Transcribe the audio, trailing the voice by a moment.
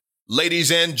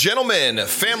Ladies and gentlemen,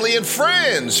 family and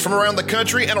friends from around the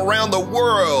country and around the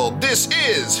world, this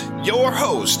is your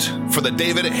host for the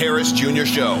David Harris Jr.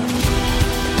 Show.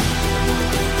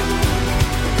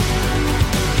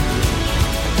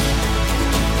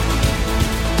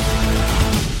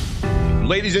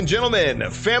 Ladies and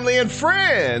gentlemen, family and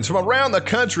friends from around the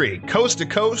country, coast to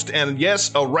coast, and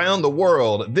yes, around the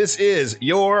world, this is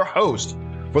your host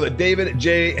for the David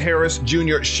J. Harris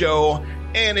Jr. Show.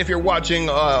 And if you're watching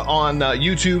on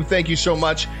YouTube, thank you so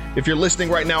much. If you're listening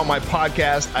right now on my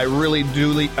podcast, I really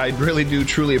do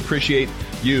truly appreciate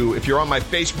you. If you're on my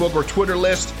Facebook or Twitter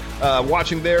list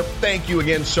watching there, thank you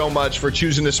again so much for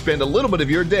choosing to spend a little bit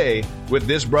of your day with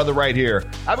this brother right here.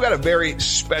 I've got a very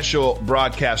special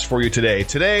broadcast for you today.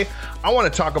 Today, I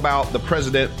want to talk about the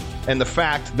president and the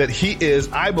fact that he is,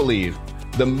 I believe,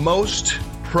 the most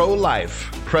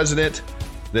pro-life president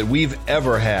that we've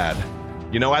ever had.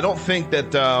 You know, I don't think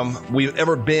that we've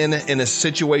ever been in a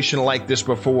situation like this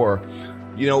before.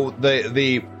 You know,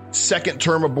 the second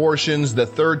term abortions, the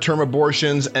third term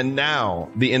abortions, and now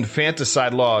the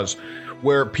infanticide laws,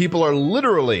 where people are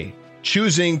literally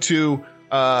choosing to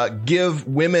give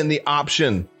women the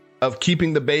option of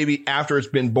keeping the baby after it's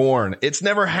been born. It's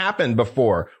never happened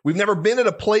before. We've never been at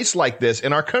a place like this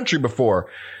in our country before.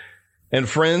 And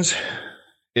friends,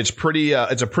 it's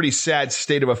a pretty sad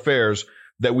state of affairs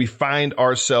that we find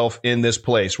ourselves in this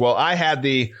place. Well, I had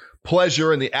the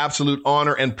pleasure and the absolute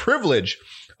honor and privilege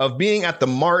of being at the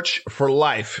March for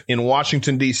Life in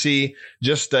Washington, D.C.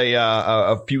 just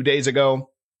a few days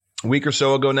ago, a week or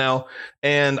so ago now.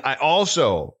 And I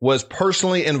also was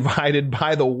personally invited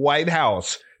by the White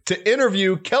House to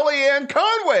interview Kellyanne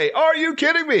Conway. Are you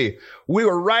kidding me? We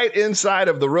were right inside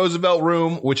of the Roosevelt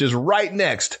Room, which is right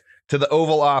next to the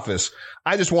Oval Office.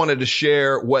 I just wanted to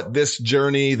share what this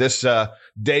journey, this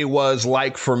day was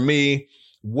like for me,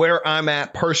 where I'm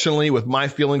at personally with my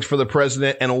feelings for the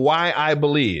president, and why I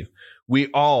believe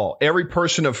every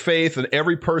person of faith and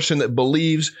every person that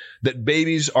believes that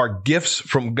babies are gifts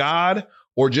from God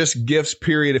or just gifts,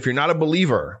 period. If you're not a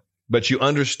believer, but you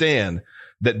understand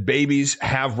that babies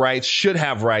have rights, should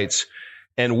have rights,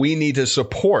 and we need to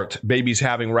support babies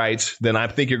having rights, then I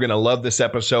think you're going to love this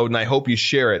episode, and I hope you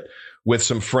share it with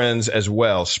some friends as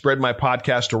well. Spread my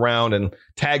podcast around and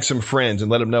tag some friends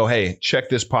and let them know, hey, check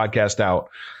this podcast out.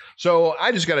 So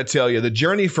I just got to tell you, the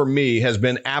journey for me has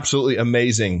been absolutely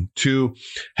amazing to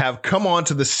have come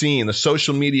onto the scene, the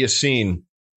social media scene,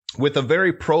 with a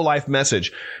very pro-life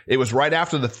message. It was right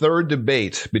after the third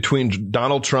debate between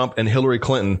Donald Trump and Hillary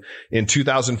Clinton in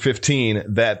 2015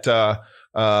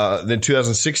 then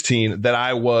 2016 that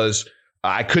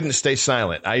I couldn't stay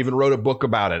silent. I even wrote a book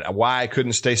about it, why I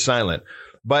couldn't stay silent.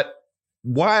 But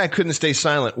why I couldn't stay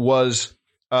silent was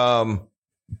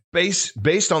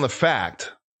based on the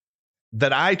fact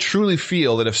that I truly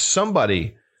feel that if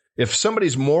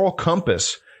somebody's moral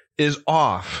compass is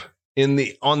off on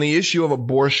the issue of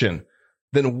abortion,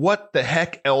 then what the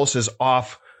heck else is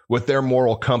off with their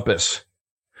moral compass?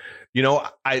 You know,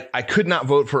 I could not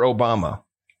vote for Obama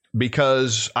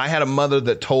because I had a mother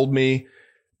that told me,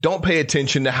 don't pay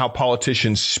attention to how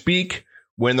politicians speak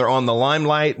when they're on the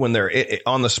limelight, when they're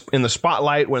in the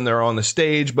spotlight, when they're on the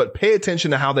stage, but pay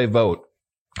attention to how they vote.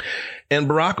 And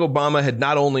Barack Obama had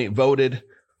not only voted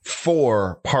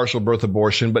for partial birth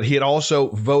abortion, but he had also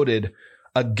voted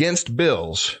against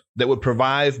bills that would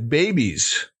provide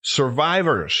babies,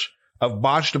 survivors of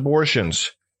botched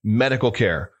abortions, medical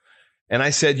care. And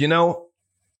I said, you know,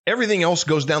 everything else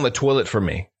goes down the toilet for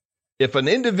me. If an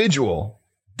individual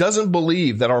doesn't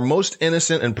believe that our most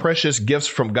innocent and precious gifts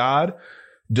from God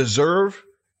deserve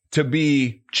to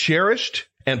be cherished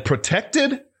and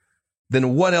protected,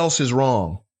 then what else is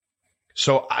wrong?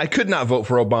 So I could not vote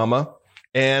for Obama,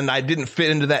 and I didn't fit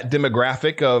into that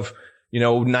demographic of,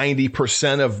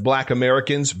 90% of Black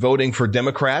Americans voting for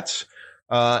Democrats.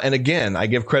 And again, I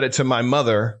give credit to my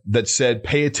mother that said,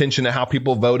 pay attention to how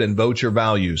people vote and vote your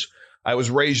values. I was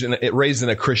raised in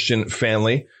a Christian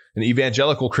family, an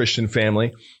evangelical Christian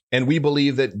family, and we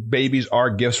believe that babies are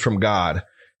gifts from God.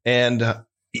 And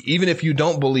even if you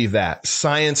don't believe that,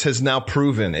 science has now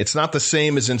proven it's not the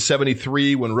same as in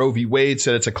 73 when Roe v. Wade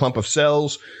said it's a clump of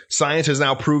cells. Science has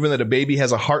now proven that a baby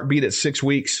has a heartbeat at 6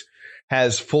 weeks,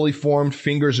 has fully formed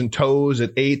fingers and toes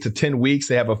at 8 to 10 weeks.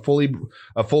 They have a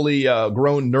fully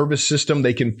grown nervous system.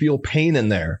 They can feel pain in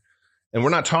there. And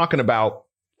we're not talking about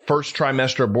first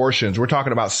trimester abortions. We're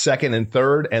talking about second and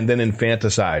third, and then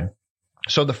infanticide.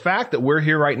 So the fact that we're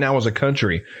here right now as a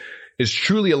country is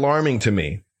truly alarming to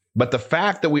me. But the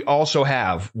fact that we also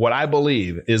have what I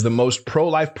believe is the most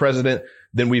pro-life president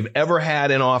than we've ever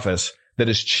had in office that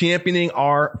is championing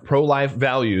our pro-life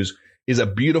values is a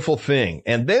beautiful thing.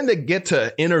 And then to get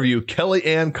to interview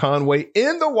Kellyanne Conway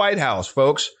in the White House,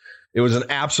 folks, it was an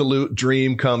absolute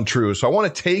dream come true. So I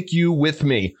want to take you with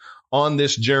me on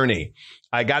this journey.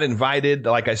 I got invited,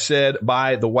 like I said,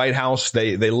 by the White House.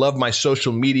 They love my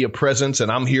social media presence, and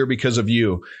I'm here because of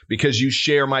you, because you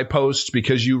share my posts,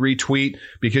 because you retweet,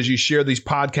 because you share these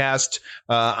podcasts.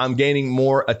 I'm gaining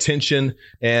more attention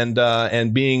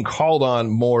and being called on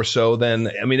more so than,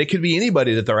 it could be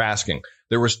anybody that they're asking.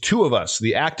 There was two of us,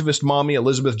 the activist mommy,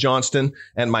 Elizabeth Johnston,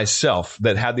 and myself,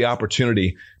 that had the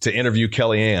opportunity to interview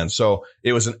Kellyanne. So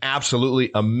it was an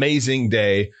absolutely amazing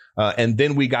day. And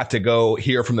then we got to go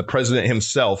hear from the president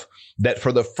himself, that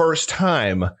for the first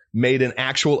time made an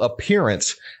actual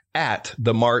appearance at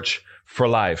the March for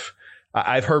Life.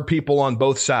 I've heard people on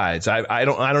both sides. I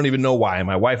don't even know why.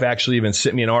 My wife actually even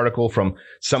sent me an article from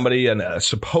somebody, a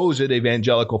supposed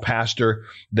evangelical pastor,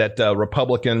 that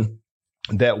Republican,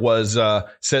 that was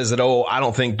says that, I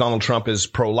don't think Donald Trump is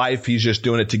pro-life. He's just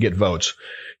doing it to get votes.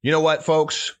 You know what,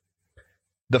 folks?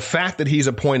 The fact that he's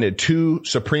appointed two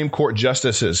Supreme Court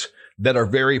justices that are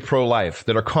very pro-life,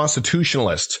 that are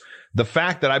constitutionalists, the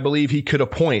fact that I believe he could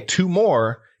appoint two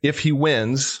more if he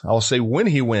wins, I'll say when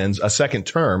he wins a second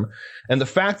term, and the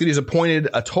fact that he's appointed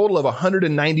a total of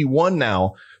 191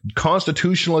 now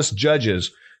constitutionalist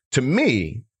judges, to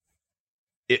me,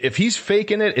 if he's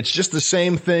faking it, it's just the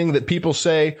same thing that people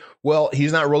say, well,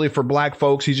 he's not really for black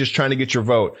folks. He's just trying to get your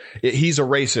vote. He's a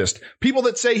racist. People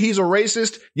that say he's a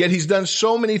racist, yet he's done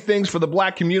so many things for the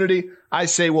black community, I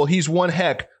say, well, he's one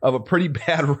heck of a pretty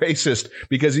bad racist,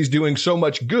 because he's doing so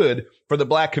much good for the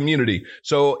black community.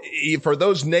 So for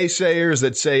those naysayers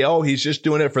that say, he's just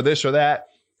doing it for this or that,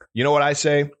 you know what I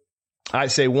say? I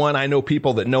say, one, I know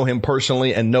people that know him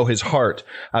personally and know his heart.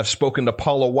 I've spoken to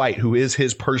Paula White, who is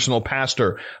his personal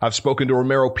pastor. I've spoken to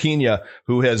Romero Pena,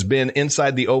 who has been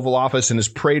inside the Oval Office and has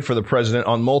prayed for the president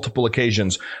on multiple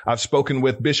occasions. I've spoken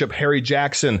with Bishop Harry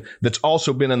Jackson, that's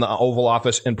also been in the Oval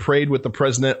Office and prayed with the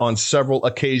president on several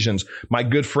occasions. My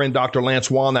good friend, Dr. Lance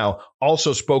Wallnow,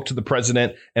 also spoke to the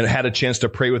president and had a chance to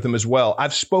pray with him as well.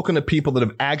 I've spoken to people that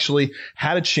have actually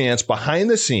had a chance behind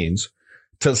the scenes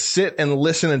to sit and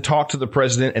listen and talk to the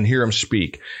president and hear him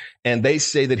speak. And they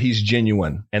say that he's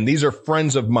genuine. And these are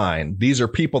friends of mine. These are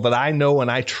people that I know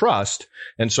and I trust.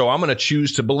 And so I'm going to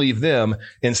choose to believe them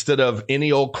instead of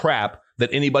any old crap that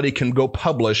anybody can go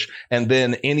publish. And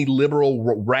then any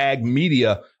liberal rag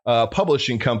media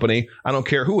publishing company, I don't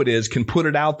care who it is, can put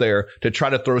it out there to try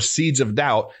to throw seeds of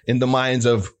doubt in the minds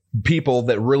of people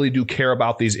that really do care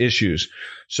about these issues.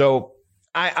 So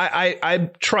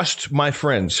I trust my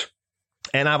friends.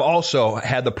 And I've also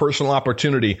had the personal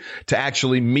opportunity to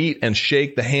actually meet and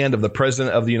shake the hand of the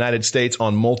president of the United States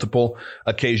on multiple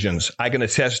occasions. I can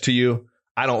attest to you,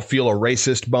 I don't feel a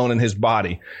racist bone in his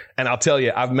body. And I'll tell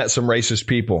you, I've met some racist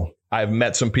people. I've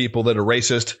met some people that are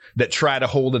racist, that try to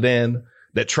hold it in,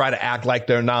 that try to act like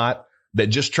they're not, that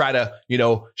just try to,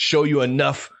 show you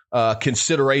enough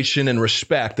consideration and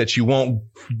respect that you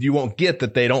won't get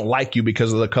that they don't like you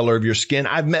because of the color of your skin.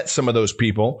 I've met some of those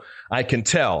people. I can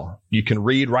tell. You can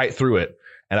read right through it.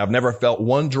 And I've never felt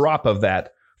one drop of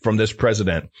that from this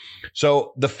president.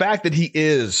 So the fact that he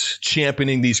is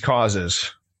championing these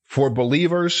causes for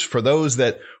believers, for those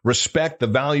that respect the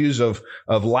values of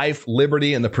life,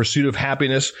 liberty, and the pursuit of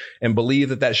happiness, and believe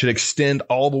that that should extend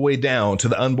all the way down to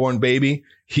the unborn baby,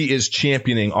 he is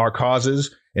championing our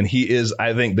causes. And he is,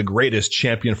 I think, the greatest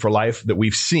champion for life that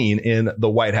we've seen in the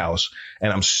White House.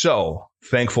 And I'm so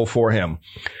thankful for him.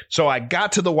 So I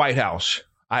got to the White House.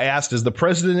 I asked, is the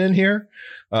president in here?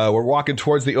 We're walking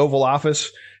towards the Oval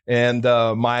Office. And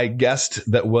my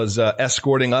guest that was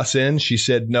escorting us in, she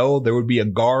said, no, there would be a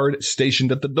guard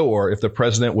stationed at the door if the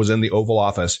president was in the Oval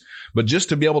Office. But just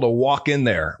to be able to walk in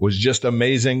there was just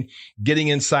amazing. Getting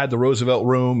inside the Roosevelt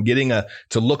Room, getting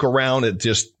to look around at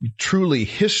just truly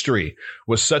history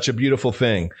was such a beautiful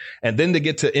thing. And then to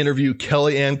get to interview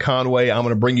Kellyanne Conway, I'm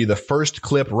going to bring you the first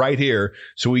clip right here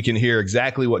so we can hear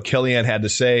exactly what Kellyanne had to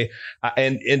say.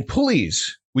 And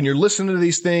please, when you're listening to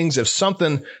these things, if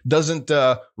something doesn't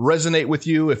resonate with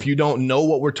you, if you don't know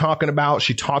what we're talking about,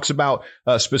 she talks about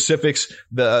specifics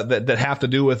that have to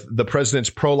do with the president's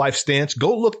pro-life stance.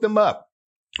 Go look them up.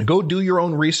 Go do your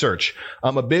own research.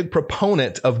 I'm a big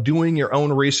proponent of doing your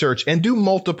own research and do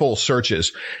multiple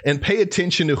searches and pay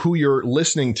attention to who you're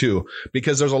listening to,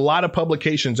 because there's a lot of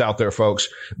publications out there, folks,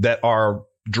 that are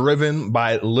driven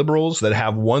by liberals that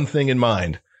have one thing in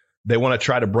mind. They want to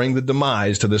try to bring the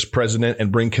demise to this president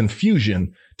and bring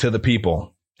confusion to the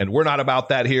people. And we're not about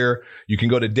that here. You can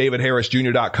go to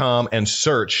davidharrisjr.com and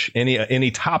search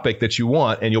any topic that you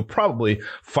want, and you'll probably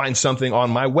find something on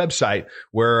my website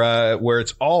where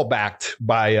it's all backed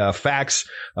by facts,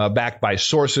 backed by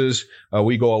sources.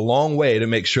 We go a long way to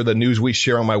make sure the news we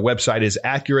share on my website is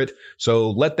accurate. So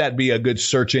let that be a good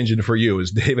search engine for you,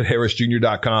 is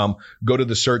davidharrisjr.com. Go to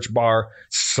the search bar,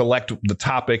 select the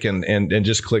topic, and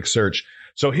just click search.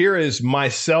 So here is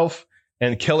myself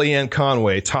and Kellyanne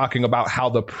Conway talking about how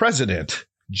the president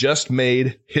just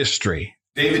made history.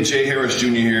 David J. Harris Jr.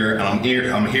 here, and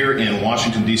I'm here in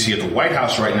Washington, D.C. at the White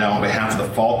House right now on behalf of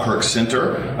the Falkirk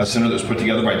Center, a center that was put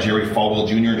together by Jerry Falwell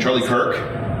Jr. and Charlie Kirk.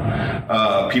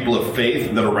 People of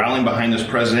faith that are rallying behind this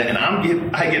president, and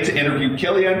I get to interview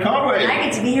Kellyanne Conway. I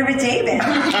get to be here with David.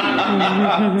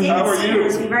 How are you?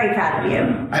 He's very proud of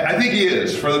you. I think he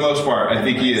is, for the most part. I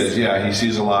think he is. Yeah, he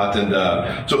sees a lot. And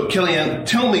so, Kellyanne,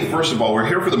 tell me, first of all, we're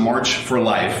here for the March for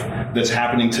Life that's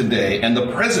happening today, and the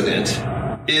president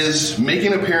is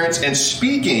making an appearance and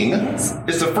speaking. Yes.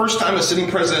 It's the first time a sitting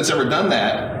president's ever done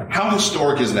that. How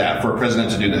historic is that for a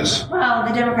president to do this? Well,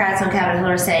 the Democrats on Capitol Hill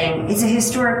are saying it's a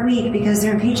historic week because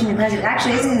they're impeaching the president.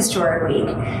 Actually, it's a historic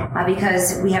week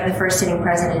because we have the first sitting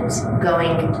president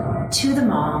going to the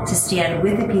mall to stand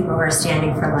with the people who are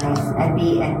standing for life and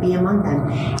be among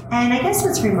them. And I guess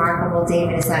what's remarkable,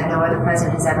 David, is that no other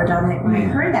president has ever done it. When I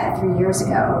heard that 3 years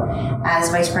ago, as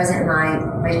Vice President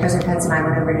Pence and I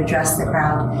went over to address the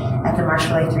crowd at the March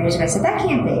for Life 3 years ago, I said, that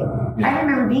can't be. Yeah. I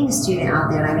remember being a student out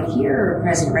there, and I would hear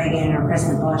President Reagan or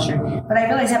President Bush, but I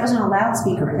realized that wasn't a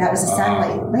loudspeaker. That was a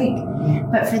satellite link.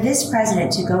 But for this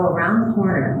president to go around the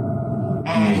corner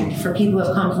and for people who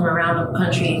have come from around the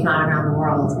country, if not around the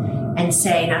world, and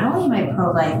say, not only am I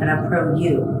pro-life, but I'm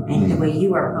pro-you, and the way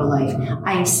you are pro-life.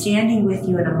 I am standing with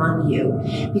you and among you.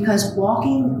 Because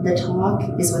walking the talk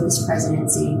is what this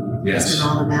presidency has been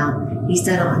all about. He's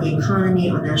done it on the economy,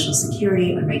 on national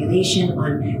security, on regulation,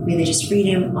 on religious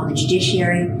freedom, on the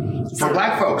judiciary. For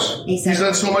black folks. He's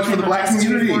done so much for the black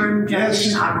community. Reform,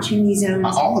 opportunity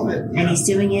zones. All of it. Yeah. And he's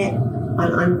doing it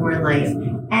on unborn life.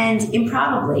 And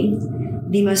improbably,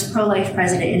 the most pro-life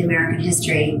president in American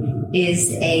history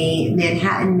is a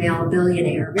Manhattan male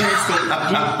billionaire real estate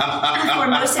agent who for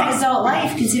most of his adult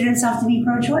life considered himself to be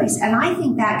pro-choice. And I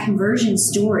think that conversion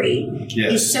story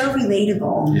is so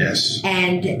relatable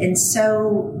and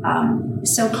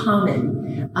so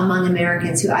common among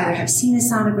Americans who either have seen a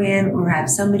sonogram or have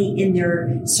somebody in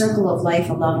their circle of life,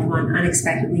 a loved one,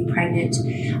 unexpectedly pregnant,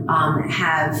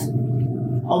 have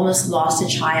almost lost a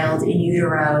child in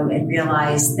utero and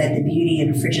realized that the beauty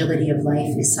and fragility of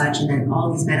life is such, and that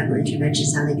all these medical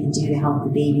interventions now they can do to help the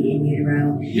baby in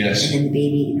utero. Yes. And then the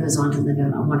baby goes on to live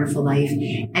a wonderful life.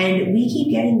 And we keep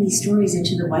getting these stories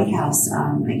into the White House.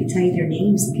 I can tell you their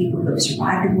names, the people who have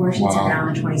survived abortions and now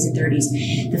in their 20s and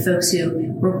 30s, the folks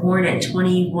who were born at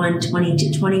 21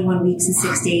 weeks and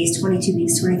 6 days, 22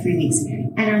 weeks, 23 weeks,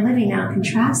 and are living now.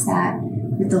 Contrast that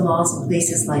with the laws of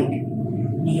places like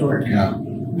New York. Yeah.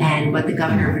 And what the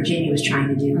governor of Virginia was trying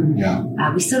to do.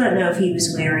 Yeah. We still don't know if he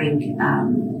was wearing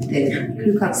the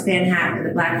Ku Klux Klan hat or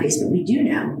the blackface, but we do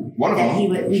know that he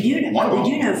would. We do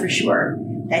know for sure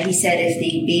that he said if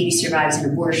the baby survives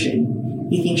an abortion,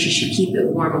 he thinks you should keep it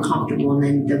warm and comfortable, and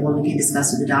then the woman can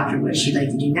discuss with the doctor what she'd like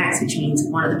to do next, which means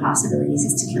one of the possibilities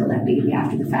is to kill that baby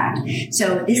after the fact.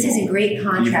 So this is in great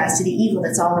contrast to the evil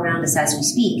that's all around us as we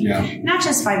speak, not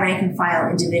just by rank and file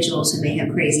individuals who may have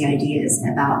crazy ideas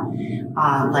about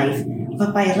life,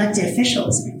 but by elected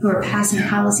officials who are passing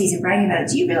policies and bragging about it.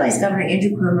 Do you realize Governor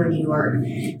Andrew Cuomo in New York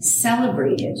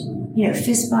celebrated,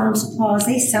 fist bumps, applause,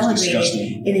 they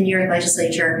celebrated in the New York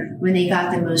legislature when they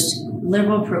got the most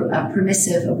liberal,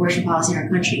 permissive abortion policy in our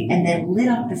country, and then lit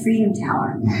up the Freedom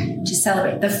Tower to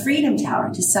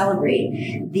celebrate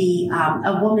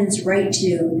a woman's right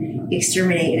to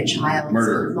exterminate a child.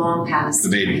 Murder. Long past the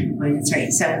baby. Right, that's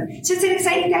right. So it's an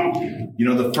exciting day.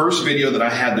 The first video that I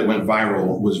had that went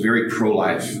viral was very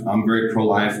pro-life. I'm very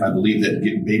pro-life. I believe that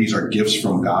babies are gifts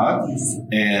from God,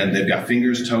 and they've got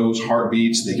fingers, toes,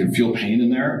 heartbeats. They can feel pain in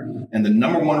there. And the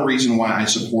number one reason why I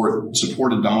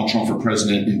supported Donald Trump for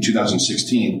president in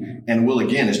 2016 and will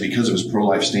again is because of his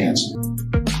pro-life stance.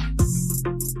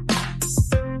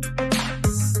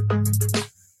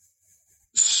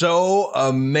 So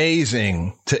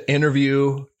amazing to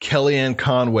interview Kellyanne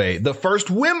Conway, the first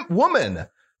woman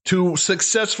to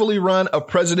successfully run a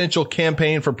presidential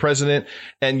campaign for president,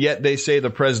 and yet they say the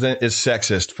president is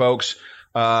sexist. Folks,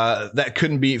 that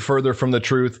couldn't be further from the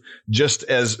truth, just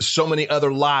as so many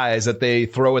other lies that they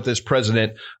throw at this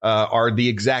president are the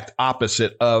exact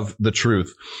opposite of the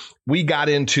truth. We got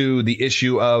into the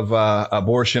issue of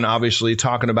abortion, obviously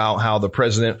talking about how the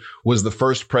president was the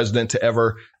first president to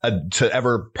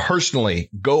ever personally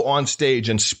go on stage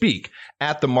and speak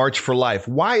at the March for Life.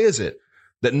 Why is it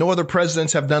that no other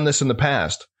presidents have done this in the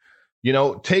past? You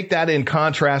know, take that in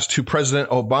contrast to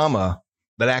President Obama,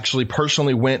 that actually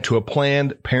personally went to a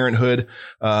Planned Parenthood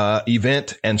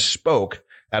event and spoke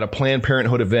at a Planned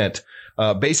Parenthood event,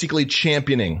 basically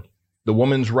championing the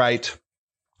woman's right,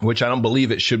 which I don't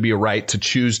believe it should be a right, to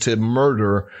choose to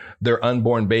murder their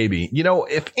unborn baby. You know,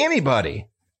 if anybody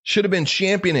should have been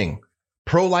championing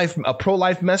a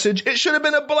pro-life message, it should have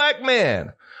been a black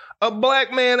man. A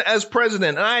black man as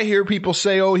president. And I hear people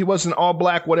say, oh, he wasn't all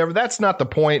black, whatever. That's not the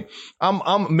point.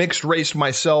 I'm mixed race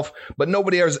myself, but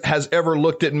nobody has ever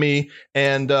looked at me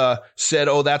and said,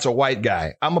 oh, that's a white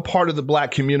guy. I'm a part of the black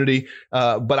community,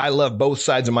 but I love both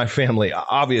sides of my family.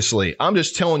 Obviously, I'm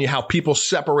just telling you how people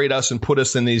separate us and put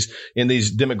us in these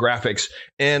demographics.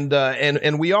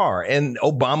 And we are. And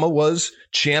Obama was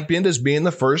championed as being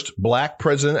the first black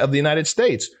president of the United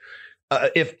States.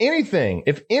 If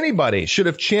anybody should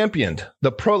have championed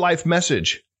the pro-life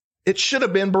message, it should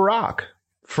have been Barack.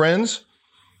 Friends,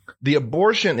 the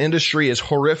abortion industry is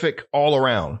horrific all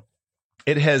around.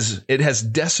 It has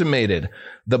decimated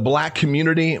the black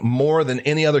community more than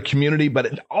any other community,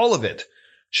 but all of it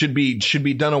should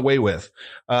be done away with.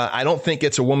 I don't think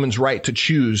it's a woman's right to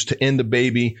choose to end a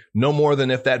baby, no more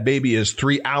than if that baby is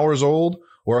 3 hours old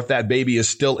or if that baby is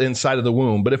still inside of the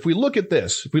womb. But if we look at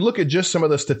this, if we look at just some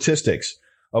of the statistics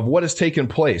of what has taken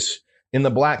place in the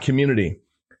black community,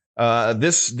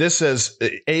 this as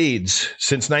AIDS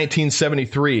since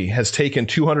 1973 has taken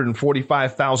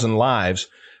 245,000 lives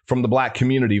from the black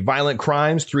community. Violent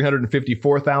crimes,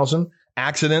 354,000.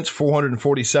 Accidents,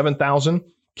 447,000.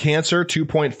 Cancer,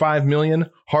 2.5 million.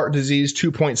 Heart disease,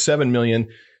 2.7 million.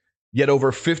 Yet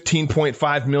over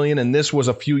 15.5 million, and this was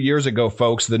a few years ago,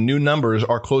 folks. The new numbers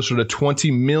are closer to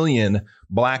 20 million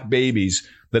black babies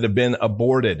that have been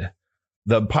aborted.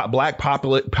 The black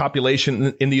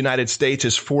population in the United States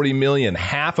is 40 million.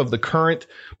 Half of the current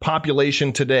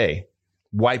population today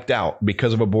wiped out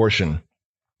because of abortion.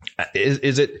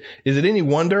 Is it any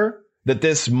wonder that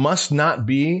this must not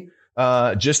be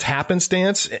just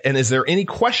happenstance? And is there any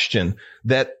question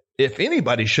that if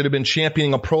anybody should have been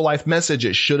championing a pro-life message,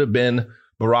 it should have been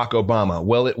Barack Obama?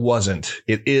 Well, it wasn't.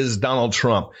 It is Donald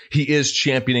Trump. He is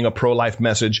championing a pro-life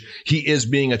message. He is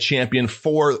being a champion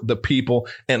for the people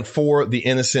and for the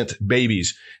innocent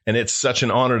babies. And it's such an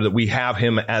honor that we have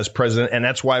him as president. And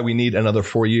that's why we need another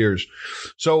 4 years.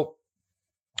 So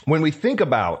when we think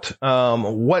about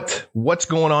what's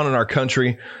going on in our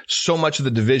country, so much of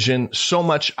the division, so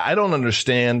much, I don't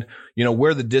understand,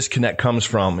 where the disconnect comes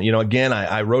from. Again,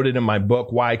 I wrote it in my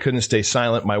book, Why I Couldn't Stay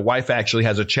Silent. My wife actually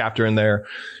has a chapter in there.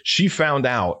 She found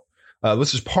out,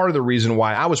 this is part of the reason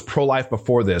why I was pro-life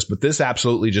before this, but this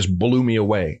absolutely just blew me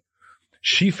away.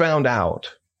 She found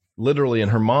out literally in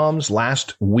her mom's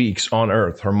last weeks on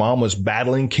earth, her mom was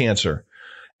battling cancer,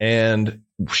 and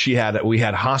we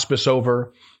had hospice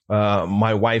over.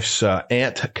 My wife's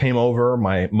aunt came over,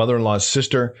 my mother-in-law's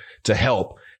sister, to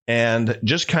help. And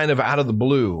just kind of out of the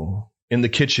blue in the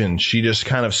kitchen, she just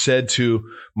kind of said to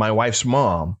my wife's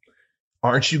mom,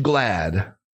 aren't you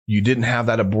glad you didn't have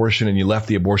that abortion and you left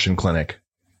the abortion clinic?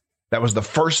 That was the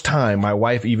first time my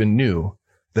wife even knew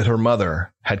that her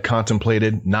mother had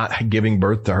contemplated not giving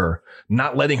birth to her,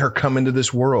 not letting her come into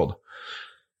this world.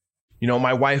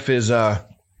 My wife is an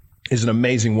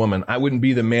amazing woman. I wouldn't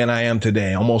be the man I am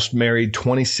today. Almost married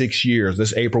 26 years.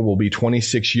 This April will be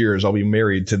 26 years. I'll be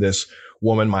married to this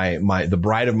woman, the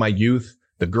bride of my youth,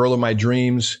 the girl of my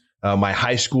dreams, my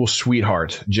high school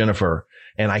sweetheart, Jennifer.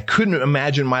 And I couldn't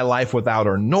imagine my life without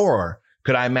her, nor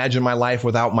could I imagine my life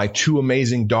without my two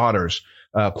amazing daughters,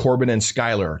 Corbin and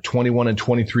Skylar, 21 and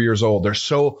 23 years old. They're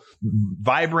so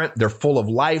vibrant. They're full of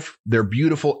life. They're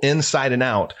beautiful inside and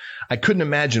out. I couldn't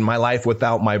imagine my life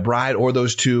without my bride or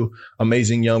those two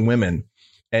amazing young women.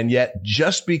 And yet,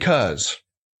 just because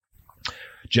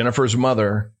Jennifer's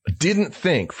mother didn't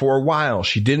think for a while,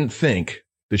 she didn't think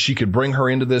that she could bring her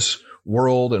into this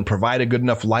world and provide a good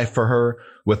enough life for her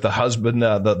with the husband,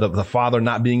 the father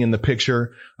not being in the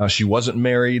picture. She wasn't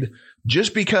married.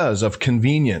 Just because of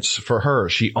convenience for her,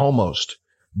 she almost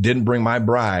didn't bring my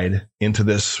bride into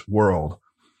this world.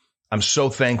 I'm so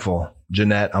thankful,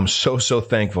 Jeanette. I'm so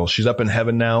thankful. She's up in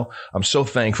heaven now. I'm so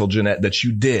thankful, Jeanette, that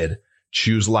you did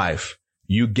choose life.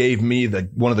 You gave me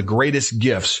one of the greatest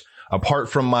gifts apart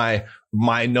from my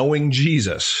knowing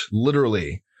Jesus,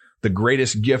 literally The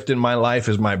greatest gift in my life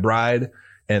is my bride.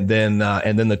 And then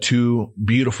the two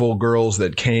beautiful girls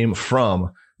that came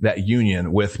from that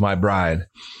union with my bride.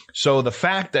 So the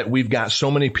fact that we've got so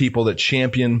many people that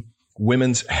champion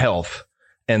women's health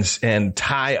and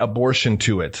tie abortion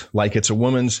to it, like it's a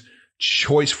woman's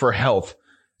choice for health,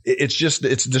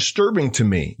 it's disturbing to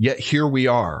me. Yet here we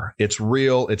are. It's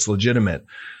real. It's legitimate.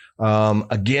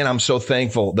 Again, I'm so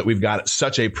thankful that we've got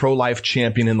such a pro-life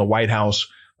champion in the White House.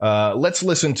 Let's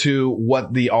listen to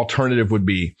what the alternative would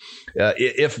be.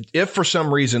 If for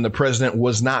some reason the president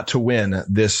was not to win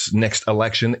this next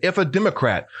election, if a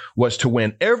Democrat was to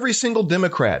win, every single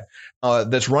Democrat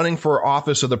that's running for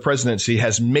office of the presidency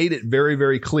has made it very,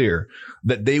 very clear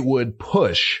that they would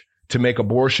push to make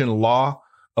abortion law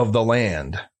of the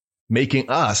land, making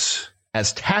us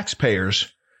as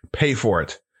taxpayers pay for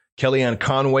it. Kellyanne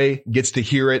Conway gets to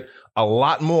hear it a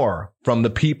lot more from the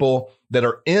people that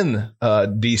are in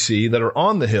D.C., that are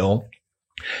on the Hill.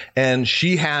 And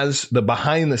she has the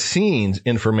behind the scenes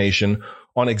information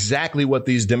on exactly what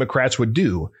these Democrats would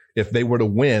do if they were to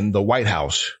win the White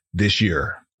House this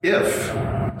year. If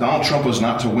Donald Trump was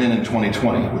not to win in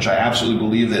 2020, which I absolutely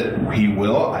believe that he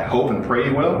will, I hope and pray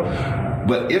he will,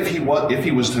 but if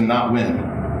he was to not win,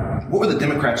 what would the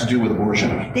Democrats do with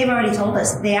abortion? They've already told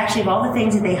us. They actually, of all the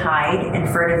things that they hide and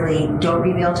furtively don't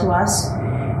reveal to us,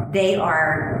 they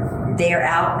are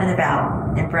out and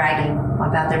about and bragging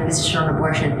about their position on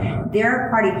abortion. Their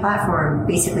party platform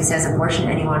basically says abortion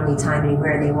anyone, anytime,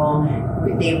 anywhere.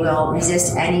 They will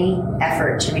resist any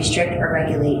effort to restrict or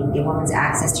regulate a woman's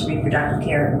access to reproductive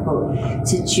care, quote,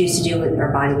 to choose to do with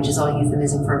her body, which is all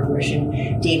euphemism for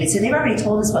abortion, David. So they've already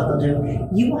told us what they'll do.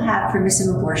 You will have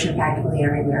permissive abortion practically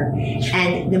everywhere.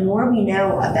 And the more we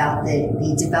know about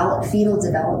the fetal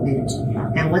development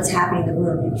and what's happening in the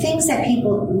womb, things that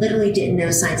people literally didn't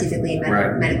know scientifically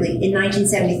and medically. In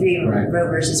 1973, Roe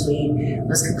versus Wade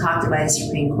was concocted by the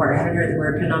Supreme Court. I haven't heard the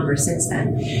word penumbra since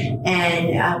then.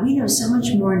 And we know so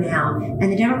much more now.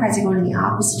 And the Democrats are going in the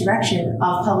opposite direction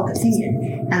of public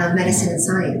opinion and of medicine and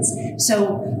science.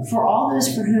 So for all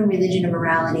those for whom religion and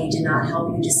morality did not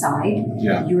help you decide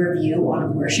your view on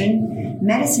abortion,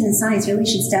 medicine and science really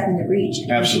should step in the breach.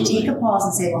 Absolutely. You should take a pause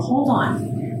and say, well, hold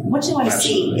on. What do I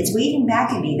see? It's waving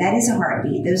back at me. That is a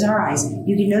heartbeat. Those are eyes.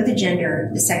 You can know the gender,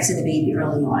 the sex of the baby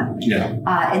early on. Yeah.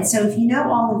 And so if you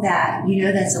know all of that, you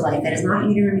know that's a life. That is not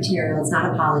uterine material. It's not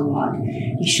a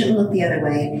polywog. You shouldn't look the other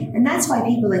way. And that's why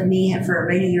people like me have for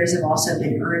many years have also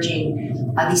been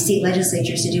urging these state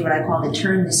legislatures to do what I call the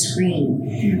turn the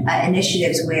screen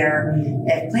initiatives, where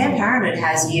if Planned Parenthood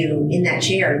has you in that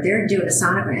chair, they're doing a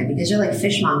sonogram because they're like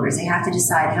fishmongers. They have to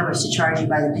decide how much to charge you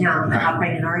by the pound and how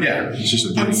pregnant are you. Yeah, it's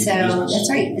just a and so business.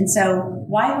 That's right. And so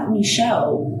why wouldn't you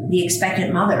show the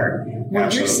expectant mother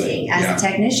what you're seeing as a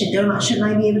technician? Shouldn't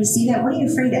I be able to see that? What are you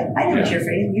afraid of? I know what you're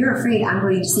afraid of. You're afraid I'm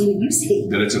going to see what you see,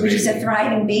 that it's a which baby. is a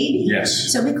thriving baby.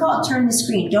 Yes. So we call it turn the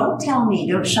screen. Don't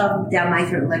shove down my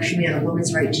throat and lecture me on a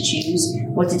woman's right to choose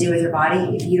what to do with her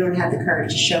body if you don't have the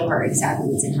courage to show her exactly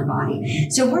what's in her body.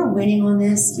 So we're winning on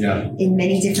this in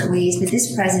many different ways, but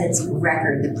this president's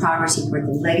record, the progress he put,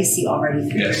 the legacy already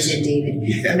 3 years in,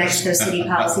 David, the Mexico City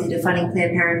policy, the defunding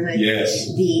Planned Parenthood,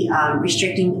 the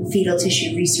restricting fetal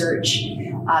tissue research,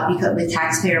 because with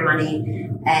taxpayer money,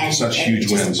 and such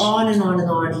huge wins. On and on and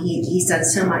on. He's done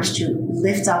so much to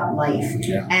lift up life,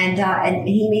 and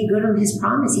he made good on his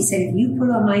promise. He said, if you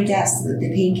put on my desk the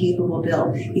pain capable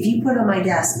bill, if you put on my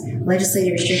desk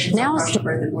legislative restrictions on partial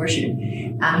birth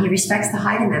abortion, he respects the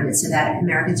Hyde Amendment so that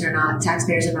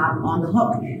taxpayers are not on the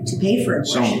hook to pay for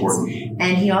abortions. So important.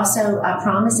 And he also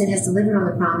promised and has delivered on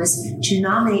the promise to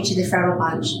nominate to the federal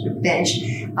bench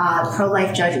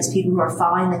pro-life judges, people who are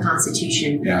following the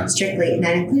Constitution strictly, and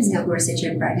that includes Neil Gorsuch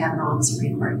and Brett Kavanaugh on the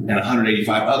Supreme Court. And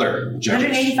 185 other judges.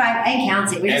 185 and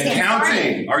counting. And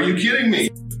counting. Are you kidding me?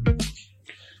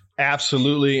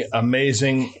 Absolutely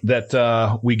amazing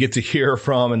that we get to hear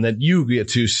from and that you get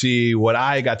to see what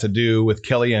I got to do with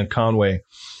Kellyanne Conway.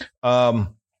 I'm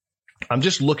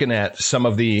just looking at some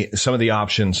of the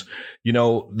options. You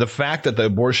know, the fact that the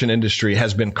abortion industry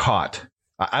has been caught.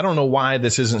 I don't know why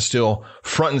this isn't still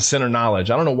front and center knowledge.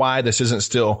 I don't know why this isn't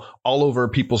still all over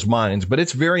people's minds, but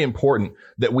it's very important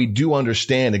that we do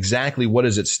understand exactly what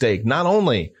is at stake. Not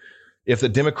only if the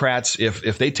Democrats,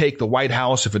 if they take the White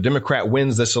House, if a Democrat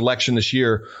wins this election this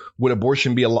year, would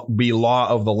abortion be law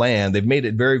of the land? They've made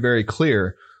it very, very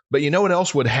clear. But you know what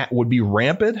else would be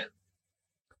rampant?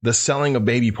 The selling of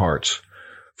baby parts.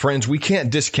 Friends, we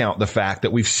can't discount the fact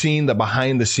that we've seen the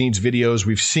behind the scenes videos.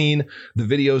 We've seen the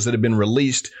videos that have been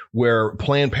released where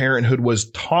Planned Parenthood was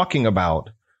talking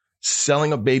about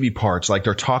selling of baby parts like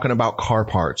they're talking about car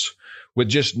parts. with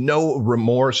just no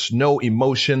remorse, no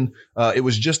emotion. It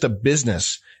was just a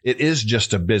business. It is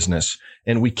just a business.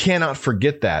 And we cannot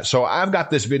forget that. So I've got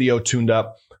this video tuned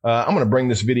up. I'm going to bring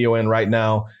this video in right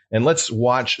now and let's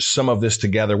watch some of this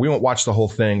together. We won't watch the whole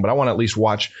thing, but I want to at least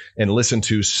watch and listen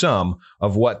to some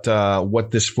of what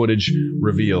this footage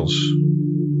reveals.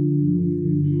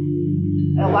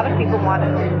 A lot of people want to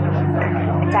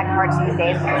attack parts these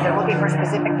days because they're looking for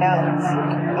specific nodes.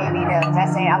 Amy nodes,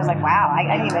 SA. I was like, wow,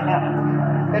 I didn't even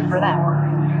know. Good for them.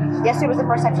 Yesterday was the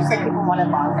first time she said people wanted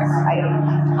lungs.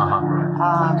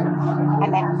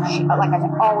 And then, like I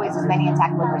said, always as many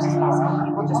attack livers as possible.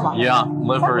 People just want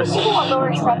livers. People want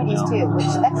lower extremities too, which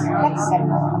that's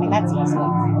simple. I mean, that's easy.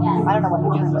 I don't know what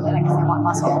they're doing with it. I guess they want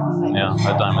muscle. Yeah,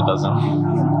 a dime a dozen.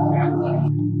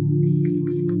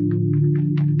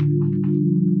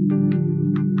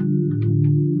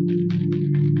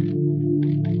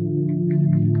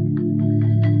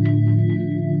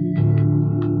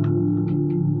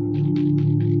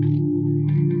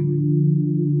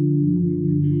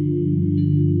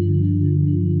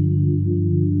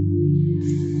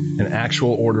 An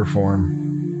actual order form.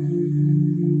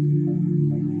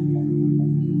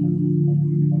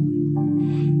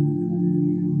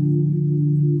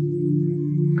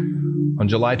 On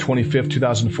July 25th,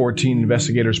 2014,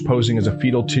 investigators posing as a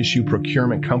fetal tissue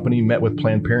procurement company met with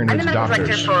Planned Parenthood's doctors. I'm the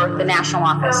medical director for the national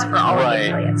office for all of the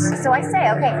affiliates. So I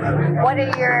say, okay, what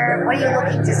are you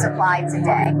looking to supply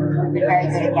today? We've been very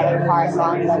good at getting parts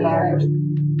on liver.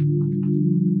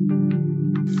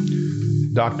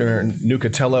 Dr.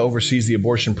 Nucatella oversees the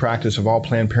abortion practice of all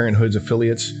Planned Parenthood's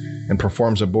affiliates and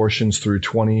performs abortions through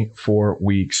 24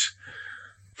 weeks.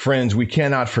 Friends, we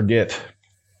cannot forget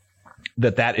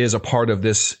that is a part of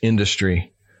this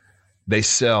industry. They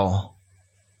sell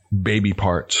baby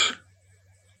parts.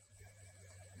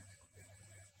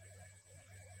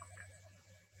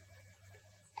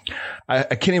 I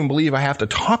can't even believe I have to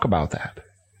talk about that.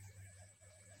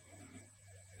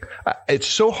 It's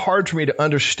so hard for me to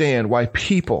understand why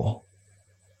people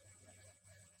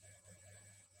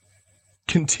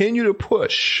continue to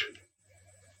push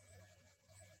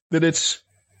that it's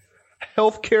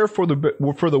health care for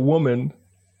the woman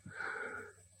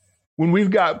when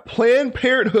we've got Planned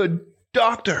Parenthood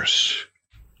doctors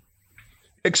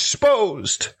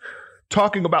exposed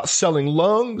talking about selling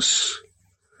lungs,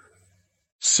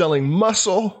 selling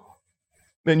muscle,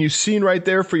 and you've seen right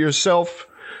there for yourself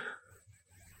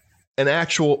an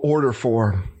actual order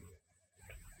form.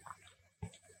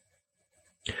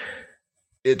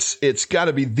 It's got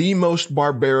to be the most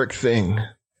barbaric thing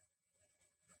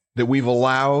that we've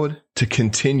allowed to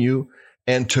continue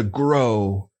and to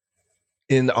grow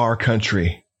in our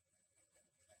country.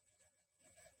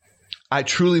 I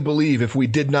truly believe if we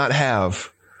did not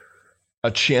have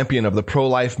a champion of the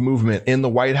pro-life movement in the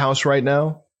White House right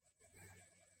now,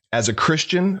 as a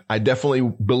Christian, I definitely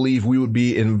believe we would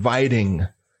be inviting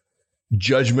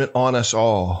judgment on us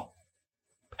all.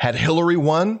 Had Hillary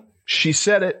won, she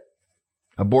said it,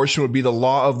 abortion would be the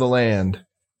law of the land.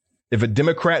 If a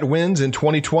Democrat wins in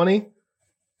 2020,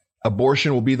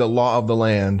 abortion will be the law of the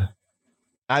land.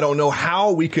 I don't know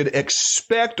how we could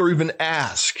expect or even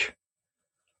ask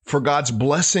for God's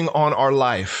blessing on our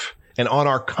life and on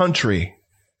our country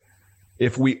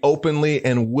if we openly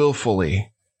and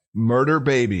willfully murder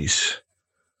babies,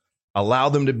 allow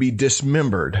them to be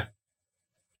dismembered,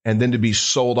 and then to be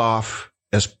sold off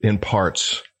as in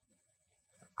parts.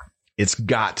 It's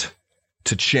got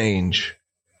to change.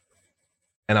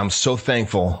 And I'm so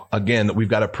thankful, again, that we've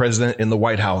got a president in the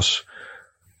White House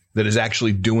that is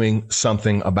actually doing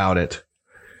something about it.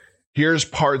 Here's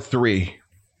part 3.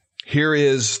 Here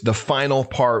is the final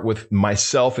part with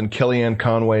myself and Kellyanne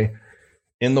Conway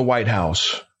in the White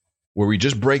House, where we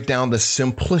just break down the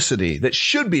simplicity that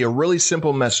should be a really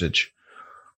simple message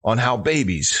on how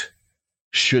babies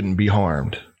shouldn't be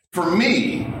harmed. For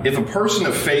me, if a person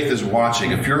of faith is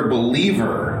watching, if you're a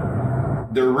believer,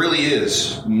 there really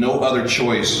is no other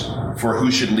choice for who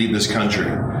should lead this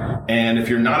country. And if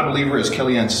you're not a believer, as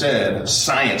Kellyanne said,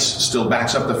 science still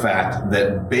backs up the fact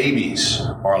that babies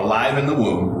are alive in the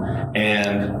womb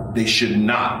and they should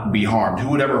not be harmed. Who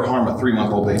would ever harm a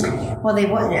 3-month-old baby? Well, they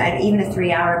wouldn't. Even a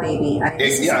 3-hour baby.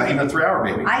 Even a 3-hour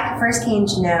baby. I first came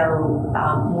to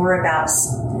know more about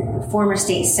former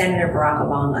state Senator Barack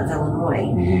Obama of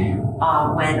Illinois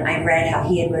when I read how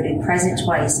he had voted president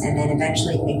twice and then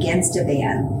eventually against a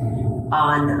ban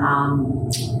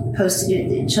on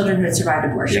children who had survived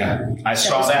abortion. Yeah, I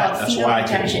saw that. That's why I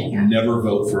could never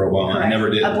vote for Obama. Correct. I never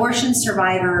did. Abortion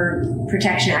Survivor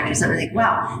Protection Act or something like.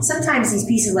 Wow, sometimes these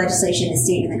pieces of legislation in the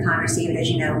state and the Congress, David,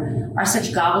 as you know, are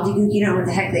such gobbledygook. You don't know what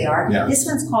the heck they are. Yeah. This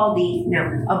one's called the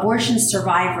Abortion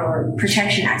Survivor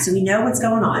Protection Act, so we know what's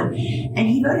going on. And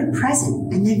he voted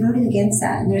present, and they voted against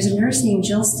that. And there's a nurse named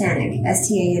Jill Stanek,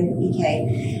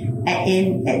 S-T-A-N-E-K.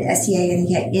 In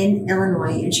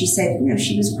Illinois, and she said,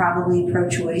 she was probably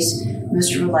pro-choice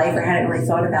most of her life or hadn't really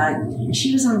thought about it. And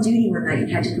she was on duty one night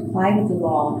and had to comply with the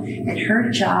law, and her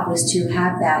job was to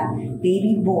have that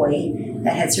baby boy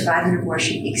that had survived an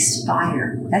abortion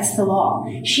expire. That's the law.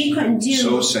 She couldn't do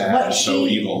so sad, so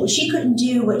evil. She couldn't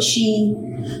do what she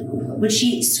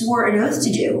swore an oath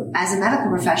to do as a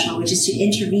medical professional, which is to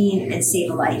intervene and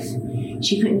save a life.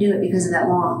 She couldn't do it because of that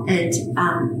law, and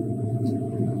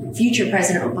future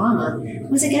President Obama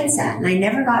was against that. And I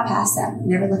never got past that.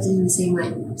 Never looked at him the same way.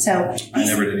 So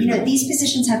these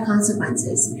positions have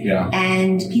consequences. Yeah.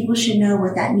 And people should know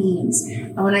what that means.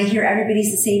 And when I hear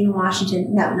everybody's the same in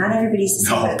Washington, no, not everybody's the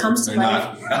same. When it comes to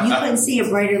life, you couldn't see a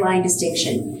brighter line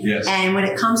distinction. Yes. And when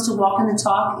it comes to walking the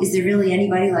talk, is there really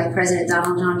anybody like President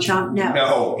Donald John Trump? No.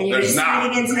 No, and you're going to see it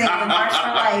again today on the March for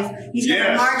Life. He's going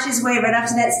to march his way right up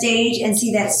to that stage and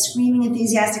see that screaming,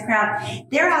 enthusiastic crowd.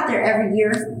 They're out there every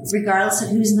year, regardless of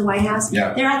who's in the White House.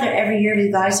 Yeah. They're out there every year,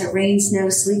 regardless of rain, snow,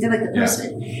 sleet. They're like the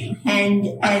postman.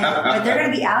 But they're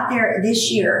going to be out there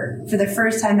this year for the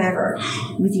first time ever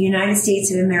with the United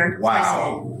States of America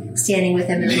president standing with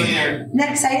them in the hand. Isn't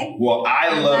that exciting? Well,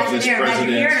 I love this president. I'm glad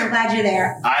you're here, and I'm glad you're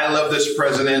there. I love this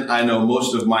president. I know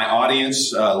most of my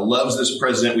audience loves this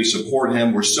president. We support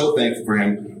him. We're so thankful for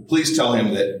him. Please tell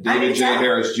him that David J.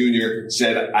 Harris Jr.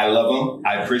 said, I love him.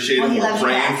 I appreciate him. We're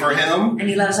praying for him. And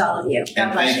he loves all of you.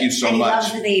 And thank you so much. And he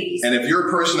loves the babies. And if you're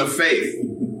a person of faith,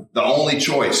 the only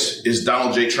choice is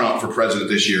Donald J. Trump for president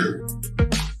this year.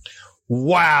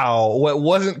 Wow. What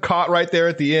wasn't caught right there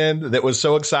at the end that was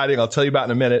so exciting, I'll tell you about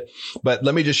in a minute. But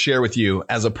let me just share with you,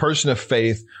 as a person of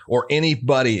faith or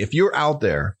anybody, if you're out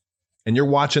there and you're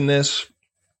watching this,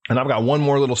 and I've got one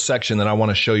more little section that I want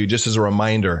to show you just as a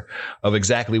reminder of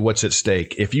exactly what's at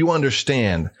stake. If you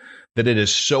understand that it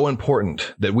is so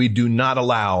important that we do not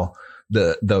allow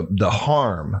the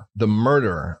harm, the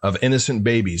murder of innocent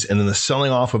babies and then the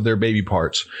selling off of their baby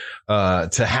parts,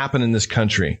 to happen in this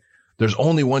country, there's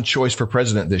only one choice for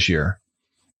president this year.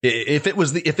 If it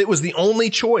was the only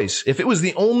choice, if it was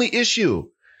the only issue,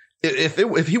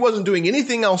 if he wasn't doing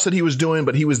anything else that he was doing,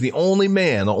 but he was the only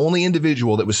man, the only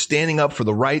individual that was standing up for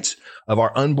the rights of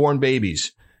our unborn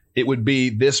babies, it would be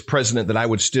this president that I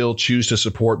would still choose to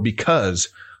support because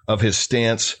of his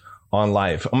stance on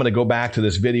life. I'm going to go back to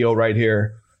this video right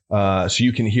here, so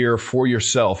you can hear for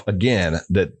yourself again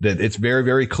that it's very,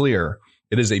 very clear.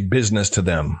 It is a business to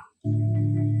them.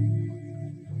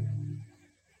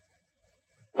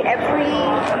 Every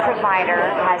provider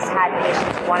has had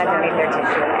patients who want to donate their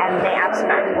tissue, and they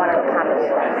absolutely want to accommodate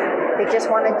them. They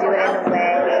just want to do it in a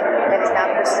way that is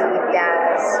not perceived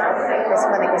as this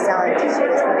clinic is selling tissue,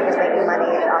 this clinic is making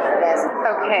money off of this.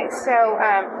 Okay, so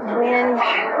when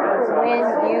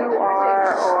you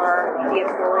are or the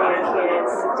affiliate is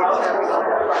determining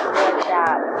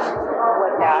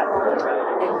what that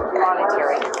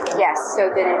monetary, yes, so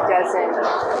that it doesn't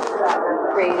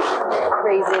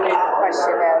raise any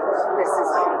question of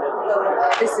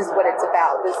this is what it's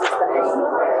about. This is the main.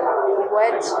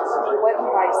 What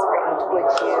price range would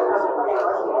you?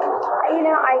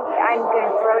 I'm going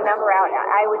to throw a number out.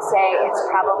 I would say it's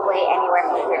probably anywhere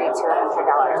from $30 to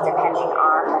 $100, depending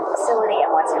on the facility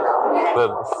and what's involved. The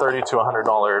 $30 to $100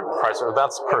 price,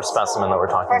 that's per specimen that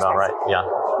we're talking about, right? Yeah.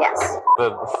 Yes.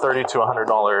 The $30 to $100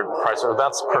 price,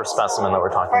 that's per specimen that we're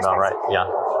talking about, right? Yeah.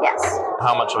 Yes.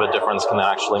 How much of a difference can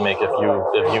that actually make if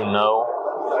you know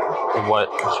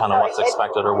what's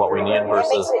expected or what we need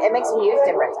versus? It makes a huge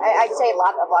difference. I'd say a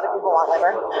lot of people want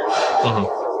liver, and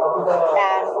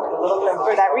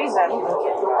for that reason,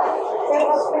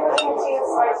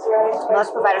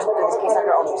 most providers will do this case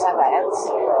under ultrasound guidance,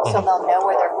 so they'll know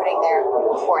where they're putting their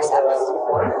forceps.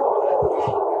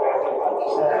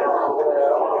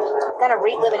 Then a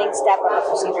rate-limiting step of the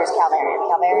procedure is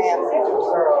calvarium.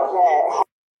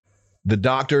 The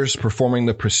doctors performing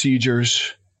the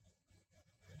procedures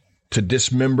to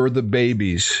dismember the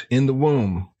babies in the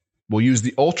womb will use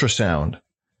the ultrasound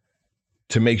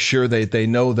to make sure that they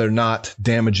know they're not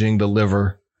damaging the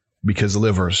liver, because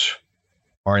livers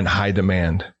are in high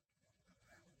demand.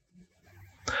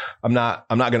 I'm not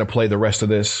going to play the rest of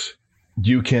this.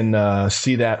 You can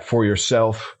see that for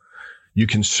yourself. You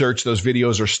can search. Those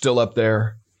videos are still up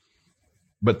there.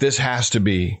 But this has to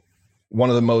be one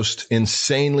of the most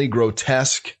insanely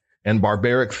grotesque and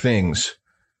barbaric things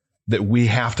that we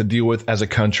have to deal with as a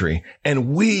country. And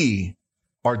we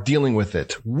are dealing with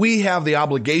it. We have the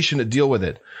obligation to deal with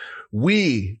it.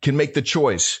 We can make the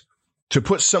choice to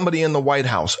put somebody in the White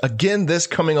House again this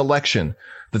coming election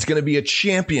that's going to be a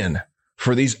champion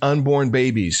for these unborn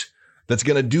babies, that's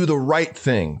going to do the right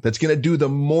thing, that's going to do the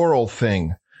moral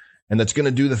thing, and that's going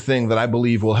to do the thing that I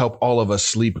believe will help all of us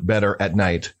sleep better at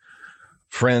night.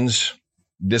 Friends,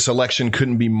 this election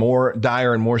couldn't be more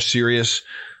dire and more serious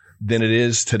than it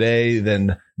is today,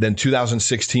 than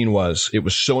 2016 was. It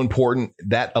was so important,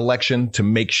 that election, to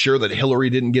make sure that Hillary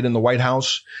didn't get in the White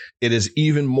House. It is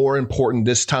even more important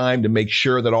this time to make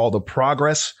sure that all the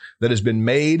progress that has been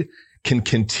made can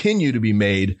continue to be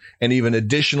made, and even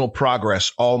additional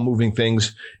progress, all moving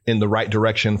things in the right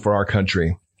direction for our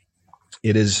country.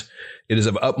 It is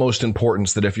of utmost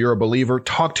importance that if you're a believer,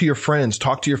 talk to your friends,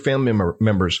 talk to your family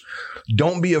members.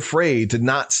 Don't be afraid to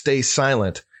not stay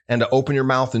silent and to open your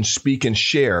mouth and speak and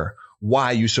share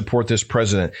why you support this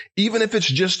president. Even if it's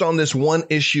just on this one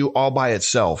issue all by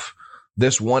itself,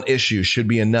 this one issue should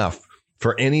be enough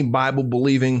for any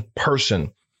Bible-believing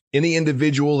person, any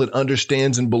individual that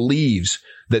understands and believes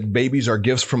that babies are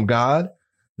gifts from God,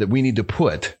 that we need to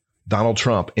put Donald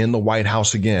Trump in the White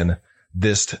House again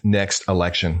this next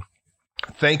election.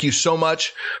 Thank you so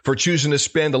much for choosing to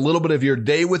spend a little bit of your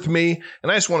day with me.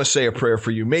 And I just want to say a prayer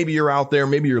for you. Maybe you're out there.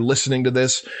 Maybe you're listening to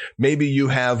this. Maybe you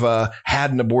have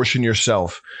had an abortion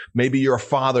yourself. Maybe you're a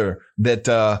father that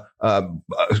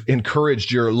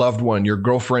encouraged your loved one, your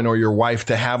girlfriend or your wife,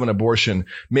 to have an abortion.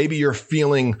 Maybe you're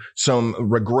feeling some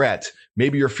regret.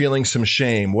 Maybe you're feeling some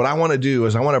shame. What I want to do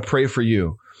is I want to pray for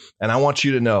you. And I want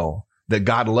you to know that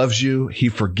God loves you. He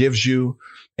forgives you.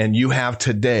 And you have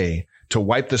today to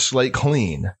wipe the slate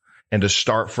clean and to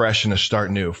start fresh and to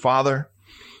start new. Father,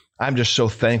 I'm just so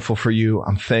thankful for you.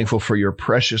 I'm thankful for your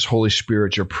precious Holy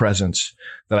Spirit, your presence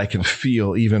that I can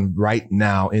feel even right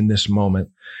now in this moment.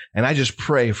 And I just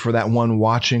pray for that one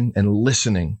watching and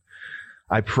listening.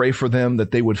 I pray for them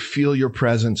that they would feel your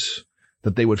presence,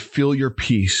 that they would feel your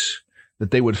peace,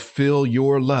 that they would feel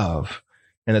your love,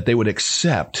 and that they would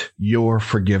accept your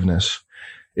forgiveness.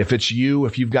 If it's you,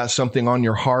 if you've got something on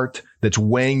your heart that's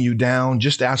weighing you down,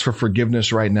 just ask for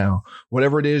forgiveness right now.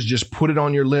 Whatever it is, just put it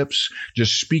on your lips.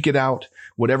 Just speak it out.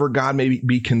 Whatever God may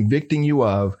be convicting you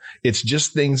of, it's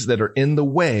just things that are in the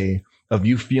way of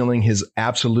you feeling his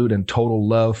absolute and total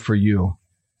love for you.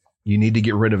 You need to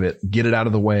get rid of it. Get it out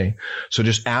of the way. So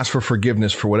just ask for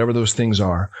forgiveness for whatever those things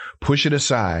are. Push it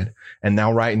aside. And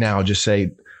now, right now, just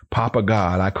say, Papa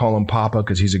God. I call him Papa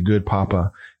because he's a good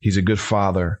Papa. He's a good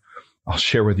Father. I'll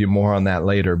share with you more on that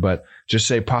later, but just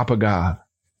say, Papa God,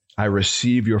 I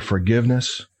receive your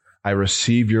forgiveness. I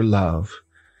receive your love.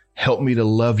 Help me to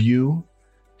love you.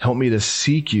 Help me to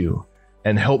seek you,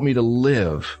 and help me to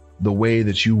live the way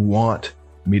that you want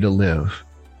me to live.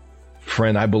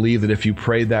 Friend, I believe that if you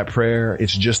prayed that prayer,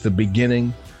 it's just the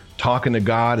beginning. Talking to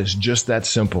God is just that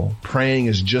simple. Praying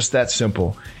is just that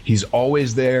simple. He's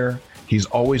always there. He's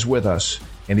always with us,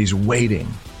 and he's waiting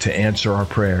to answer our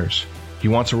prayers. He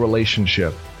wants a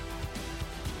relationship.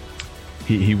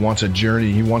 He wants a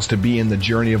journey. He wants to be in the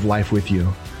journey of life with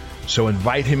you. So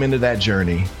invite him into that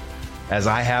journey as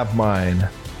I have mine,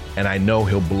 and I know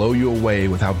he'll blow you away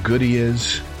with how good he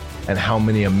is and how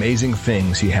many amazing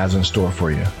things he has in store for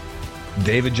you.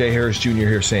 David J. Harris Jr.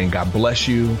 here saying, God bless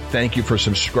you. Thank you for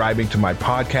subscribing to my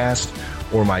podcast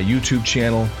or my YouTube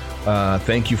channel.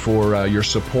 Thank you for your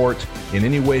support in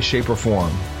any way, shape, or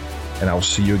form. And I will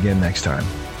see you again next time.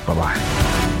 Bye-bye.